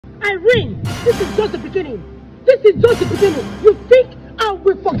Irene, this is just the beginning. This is just the beginning. You think I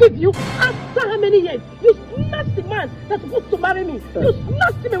will forgive you after how many years? You snatched the man that's supposed to marry me. You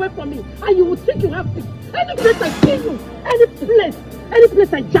snatched him away from me. And you will think you have peace. Any place I see you, any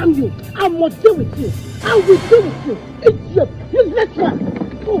place I jam you, I must deal with you. I will deal with you. Idiot, useless one.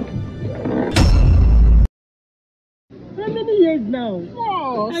 Oh. How many years now?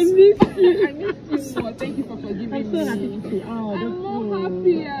 Oh, I miss you. I miss you more. Thank you for forgiving me. I'm so happy to see you. Oh, I'm more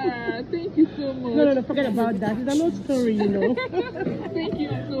happier. Thank you so much. No, forget about that. It's an old story, you know. Thank you.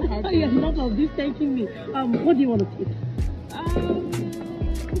 I'm so happy. Oh, you have enough of this thanking me. What do you want to take?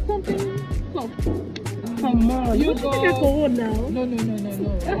 Something soft. Come on. You Yogurt. take alcohol now. No.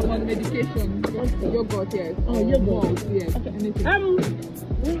 I'm on medication. Okay. Yogurt, yes. Oh, yogurt. Yes. Okay. Anything.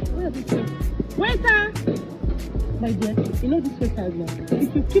 Where is this? Waiter! My dear, you know this waiter now.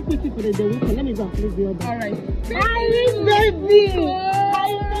 If you keep waiting for the day, let me go and place the order. Alright. Irene, baby! I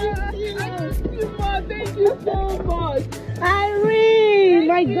miss you more. Thank you so much. Irene!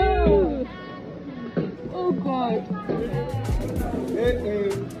 My God! Oh God.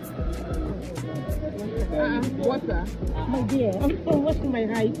 Water. My dear, I'm washing my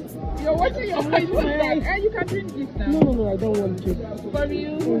eyes. You're washing your eyes. You can drink this now. No, I don't want to. For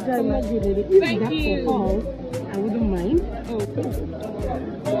you. I'm not good at it. Thank you. For all, I wouldn't mind.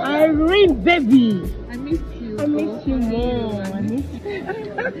 Oh. Irene, baby! I miss you. I miss you more. I miss you.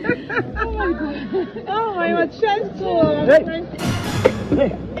 Oh my God. Oh my chest. Hey!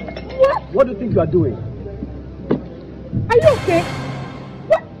 What do you think you are doing? Are you okay?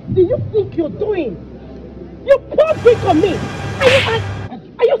 What do you think you're doing? You pour drink on me.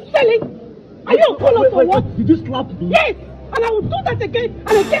 Are you selling? Are you on colors or what? Did you slap me? Yes, and I will do that again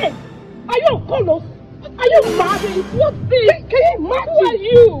and again. Are you on colors? Are you mad? What this? Can you imagine? Who are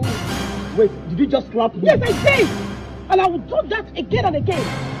you? Wait, did you just slap me? Yes, I did. And I will do that again and again.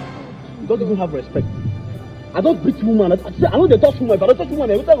 You don't even have respect. I don't beat woman. I know they touch woman. If I don't touch woman,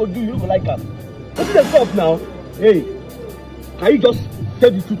 every time I do, you don't like her. What is the stuff now? Hey, can you just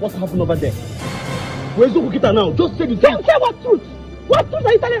say the truth? What's happening over there? Where's the Ukita now? Just say the truth. Say what truth? What truth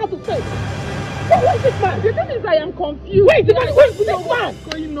are you telling her to say? Who is this man? The thing is, I am confused. Wait, who is this man? What's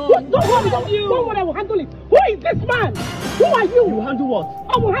going on? Don't worry, I will handle it. Who is this man? Who are you? You handle what?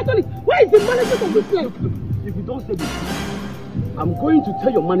 I will handle it. Where is the manager of this place? Look, if you don't say the truth, I'm going to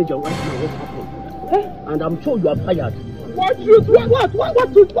tell your manager right now what happened. Eh? And I'm sure you are fired. What truth? What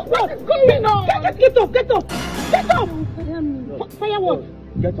truth? What is going on? Get up! Get up! Fire what?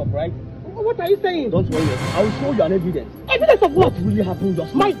 Get up, right? What are you saying? Don't worry. I will show you an evidence. Evidence of what? What really happened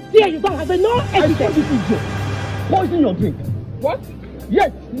just now? My dear, you don't have no evidence. I saw this idiot poison your drink. What?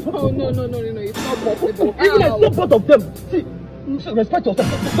 Yes. No. It's not possible. Even I saw both of them. See, respect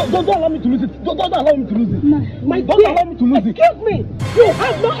yourself. Don't allow me to lose it. Don't allow me to lose it. My don't dear, allow me to lose it. Excuse me. You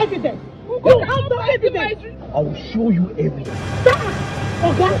have no evidence. You have no evidence. I will show you evidence.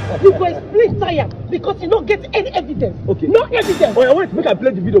 Okay, you go explain tire because you don't get any evidence. Okay. No evidence. Oh, wait, make I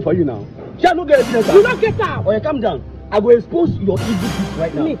play the video for you now. Shall I not get evidence? You don't get out. Oh, yeah, calm down. I will expose your evil deeds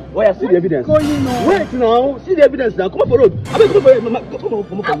right now. Oh, yeah, see the evidence. What's going on? Wait now, see the evidence now. Come on for road. I mean, come on for road.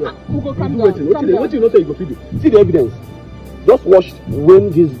 Come on for road. Ugo, calm What down. you not say you go feed it? See the evidence. Just watch when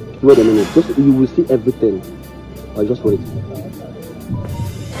this. Wait a minute. Just you will see everything. I just wait.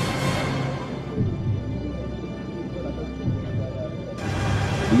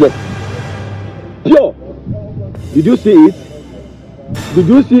 Yes. Pure. Did you see it? Did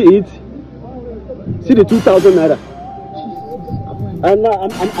you see it? See the 2,000 naira. And now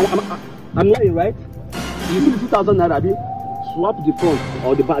I'm lying, right? You see the 2,000 naira, Abi? Swap the front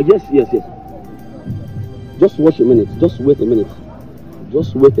or the back. Yes. Just watch a minute. Just wait a minute.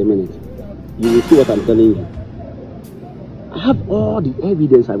 Just wait a minute. You will see what I'm telling you. I have all the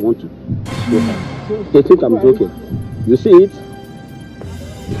evidence I want to. They think I'm joking. You see it?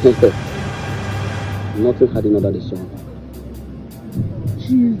 Nothing hiding under the sun.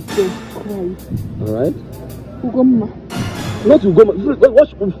 Jesus Christ. Alright? Ugoma. Not Ugoma.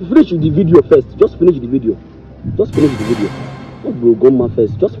 Watch, finish the video first. Just finish the video. Just finish the video. Not Ugoma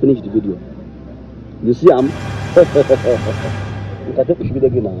first. Just finish the video. You see, I'm. You can take the video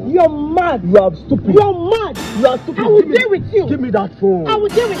again now. You're mad. You are stupid. You're mad. You are stupid. I will deal with you. Give me that phone. I will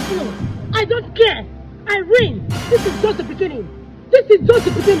deal with you. I don't care. Irene, this is just the beginning. This is just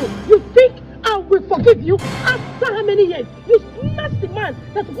the beginning. You think I will forgive you after how many years? You snatched the man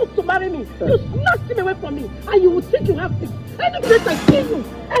that's supposed to marry me. You snatched him away from me. And you will think you have peace. Any place I see you,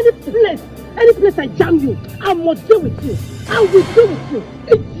 any place I jam you, I must deal with you. I will deal with you.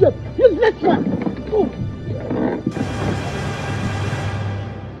 Idiot, useless one. Oh.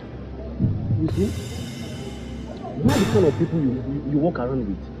 You see? You are the kind of people you walk around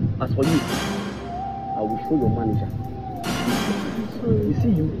with. As for you, I will show your manager. You see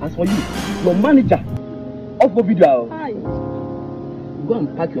you, as for you, your manager. Off for video. Hi. Go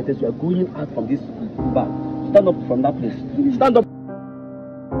and pack your things. You are going out from this bar. Stand up from that place. Stand up.